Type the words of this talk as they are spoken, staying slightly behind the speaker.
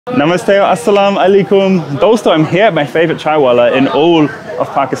Namaste, assalamu alaikum. Dosto, I'm here at my favorite chaiwala in all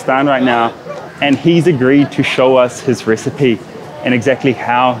of Pakistan right now, and he's agreed to show us his recipe and exactly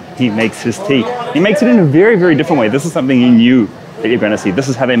how he makes his tea. He makes it in a very, very different way. This is something new that you're going to see. This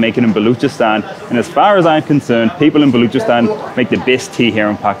is how they make it in Balochistan, and as far as I'm concerned, people in Balochistan make the best tea here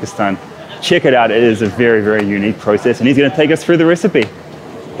in Pakistan. Check it out. It is a very, very unique process, and he's going to take us through the recipe.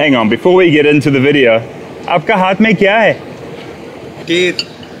 Hang on, before we get into the video, aapka haath mein kya hai? Tea.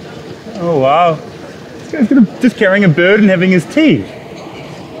 Oh wow, this guy's just carrying a bird and having his tea.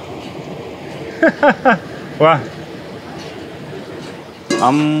 Wow.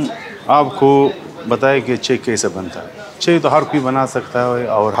 हम आपको बताएं कि चाय कैसे बनता है। चाय तो हर कोई बना सकता है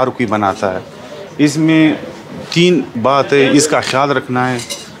और हर कोई बनाता है। इसमें तीन बात है, इसका ख्याल रखना है।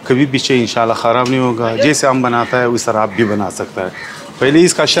 कभी भी चाय इंशाल्लाह ख़राब नहीं होगा। जैसे हम बनाता है उस तरह आप भी बना सकता है। पहले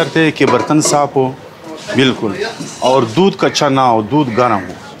इसका शर्त है कि बर्तन साफ़ हो बिल्कुल, और दूध कच्चा ना हो, दूध गर्म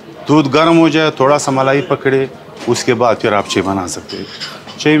हो। दूध गर्म हो जाए, थोड़ा सा मलाई पकड़े, उसके बाद फिर आप चाय बना सकते हैं।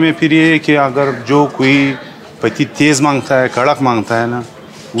 चाय में फिर ये है कि अगर जो कोई पत्ती तेज़ मांगता है, कड़क मांगता है ना,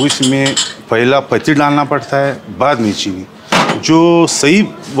 उसमें पहला पत्ती डालना पड़ता है, बाद में चीनी। जो सही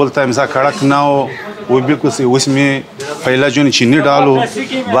बोलता है मिसाल कड़क ना हो, वो बिल्कुल सही, उसमें पहला जो चीनी डालो,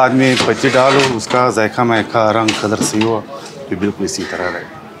 बाद में पत्ती डालो, उसका जायका महका रंग कलर सही हो, तो बिल्कुल इसी तरह रहे।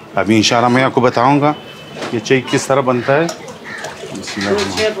 अभी इंशाल्लाह मैं आपको बताऊँगा कि चाय किस तरह बनता है।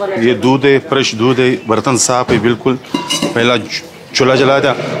 ये दूध है, फ्रेश दूध है, बर्तन साफ है बिल्कुल। पहला चूल्हा जला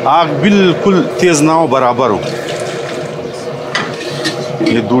दिया, आग बिल्कुल तेज़ ना हो, बराबर हो।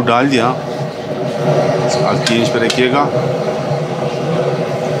 ये दूध डाल दिया, आग तेज पे रखिएगा,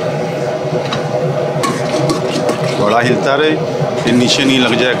 थोड़ा हिलता रहे, ये नीचे नहीं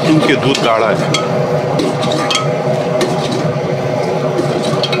लग जाए क्योंकि दूध गाढ़ा है।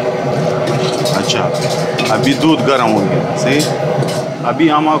 अच्छा, अभी दूध गर्म हो गया, सही। अभी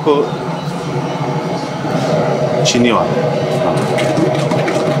हम आपको चीनी वाला,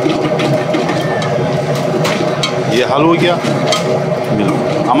 ये हल हो गया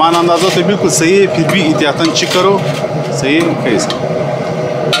बिल्कुल। हमारा अंदाज़ा तो बिल्कुल सही है, फिर भी एहतियातन चेक करो सही है कैसे।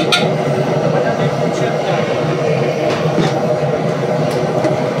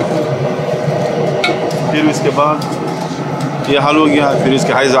 फिर इसके बाद ये हल हो गया, फिर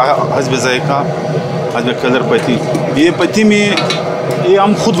इसके हस्ब ज़ायका, हस्ब कलर पत्ती। ये पत्ती में ये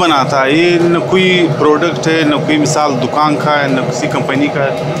हम खुद बनाता है, ये न कोई प्रोडक्ट है, न कोई मिसाल दुकान का है, न किसी कंपनी का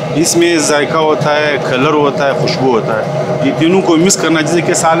है। इसमें जायका होता है, कलर होता है, खुशबू होता है। ये तीनों को मिक्स करना, जैसे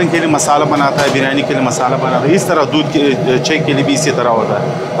कि सालन के लिए मसाला बनाता है, बिरयानी के लिए मसाला बनाता है, इस तरह दूध के चाय के लिए भी इसी तरह होता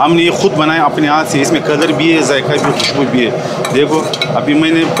है। हमने ये खुद बनाया अपने हाथ से, इसमें कलर भी है, जायका भी, खुशबू भी है। देखो अभी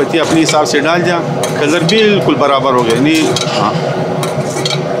मैंने पत्ती अपने हिसाब से डाल दिया, कलर बिल्कुल बराबर हो गया। नहीं हाँ,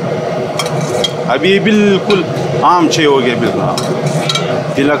 अभी बिल्कुल आम चाय हो गया, बिल्कुल हाँ,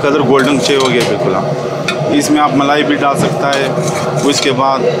 पीला कलर गोल्डन चाय हो गया बिल्कुल हाँ। इसमें आप मलाई भी डाल सकता है, उसके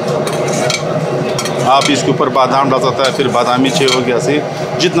बाद आप इसके ऊपर बादाम डाल सकता है, फिर बादामी चाय हो गया। से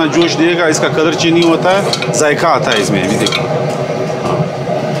जितना जोश देगा, इसका कलर चीनी होता है, जायका आता है इसमें भी। देखो हाँ,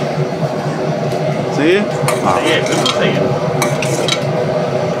 सही है हाँ, सही है।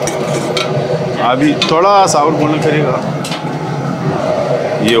 अभी थोड़ा सा और गोल्डन करेगा,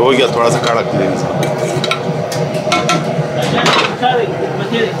 ये हो गया थोड़ा सा कड़क लेने।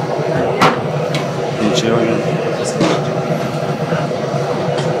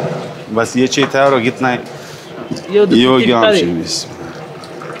 बस ये चाहिए था और कितना है, ये हो गया।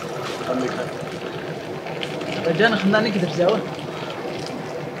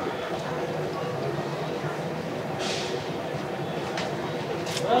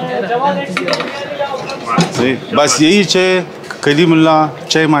 बस यही चाय, करीम उल्लाह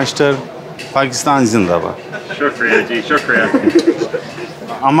चाय मास्टर, पाकिस्तान जिंदाबाद। शुक्रिया जी, शुक्रिया।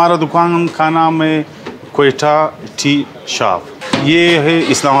 हमारा दुकान का नाम है क्वेटा टी शॉप। ये है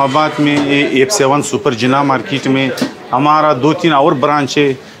इस्लामाबाद में, ये F7 सुपर जिना मार्केट में। हमारा 2-3 और ब्रांच है।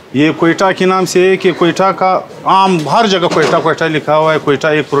 ये क्वेटा के नाम से है कि क्वेटा का आम हर जगह क्वेटा क्वेटा लिखा हुआ है।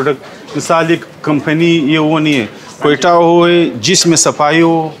 क्वेटा एक प्रोडक्ट, मिसाल एक कंपनी, ये वो नहीं है। क्वेटा वो है जिसमें सफाई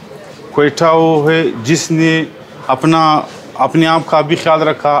हो, क्वेटा वो है जिसने अपने आप का भी ख्याल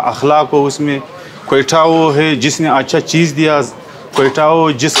रखा, अखलाक हो उसमें। क्वेटा वो है जिसने अच्छा चीज़ दिया, क्वेटा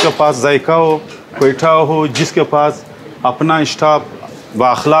हो जिसके पास जायका हो, क्वेटा हो जिसके पास अपना स्टाफ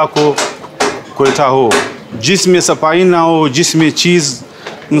बाखलाक हो, क्वेटा हो जिसमें सफाई ना हो, जिसमें चीज़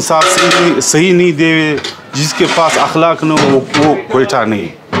इंसान सही नहीं दे, जिसके पास अखलाक न हो, वो क्वेटा नहीं।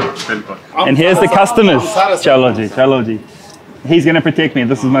 And here's the customers. Chalo ji, chalo ji. He's going to protect me.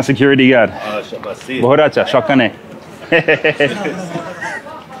 This is my security guard. Bahut acha, shaukan hai.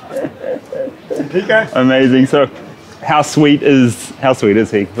 Amazing. So how sweet is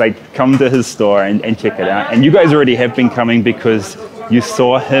he? Like, come to his store and check it out. And you guys already have been coming because you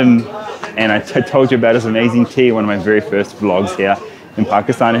saw him, and I told you about his amazing tea, one of my very first vlogs here in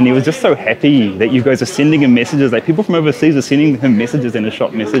Pakistan, and he was just so happy that you guys are sending him messages. Like, people from overseas are sending him messages in his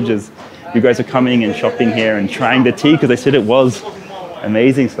shop messages. You guys are coming and shopping here and trying the tea because they said it was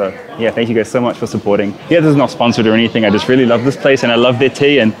amazing. So yeah, thank you guys so much for supporting. Yeah, this is not sponsored or anything. I just really love this place and I love their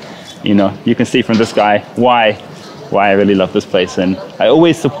tea, and you know, you can see from this guy why I really love this place. And I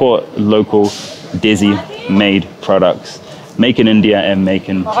always support local Desi made products, make in India and make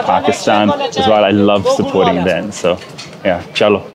in Pakistan as well. I love supporting that. So yeah, chalo.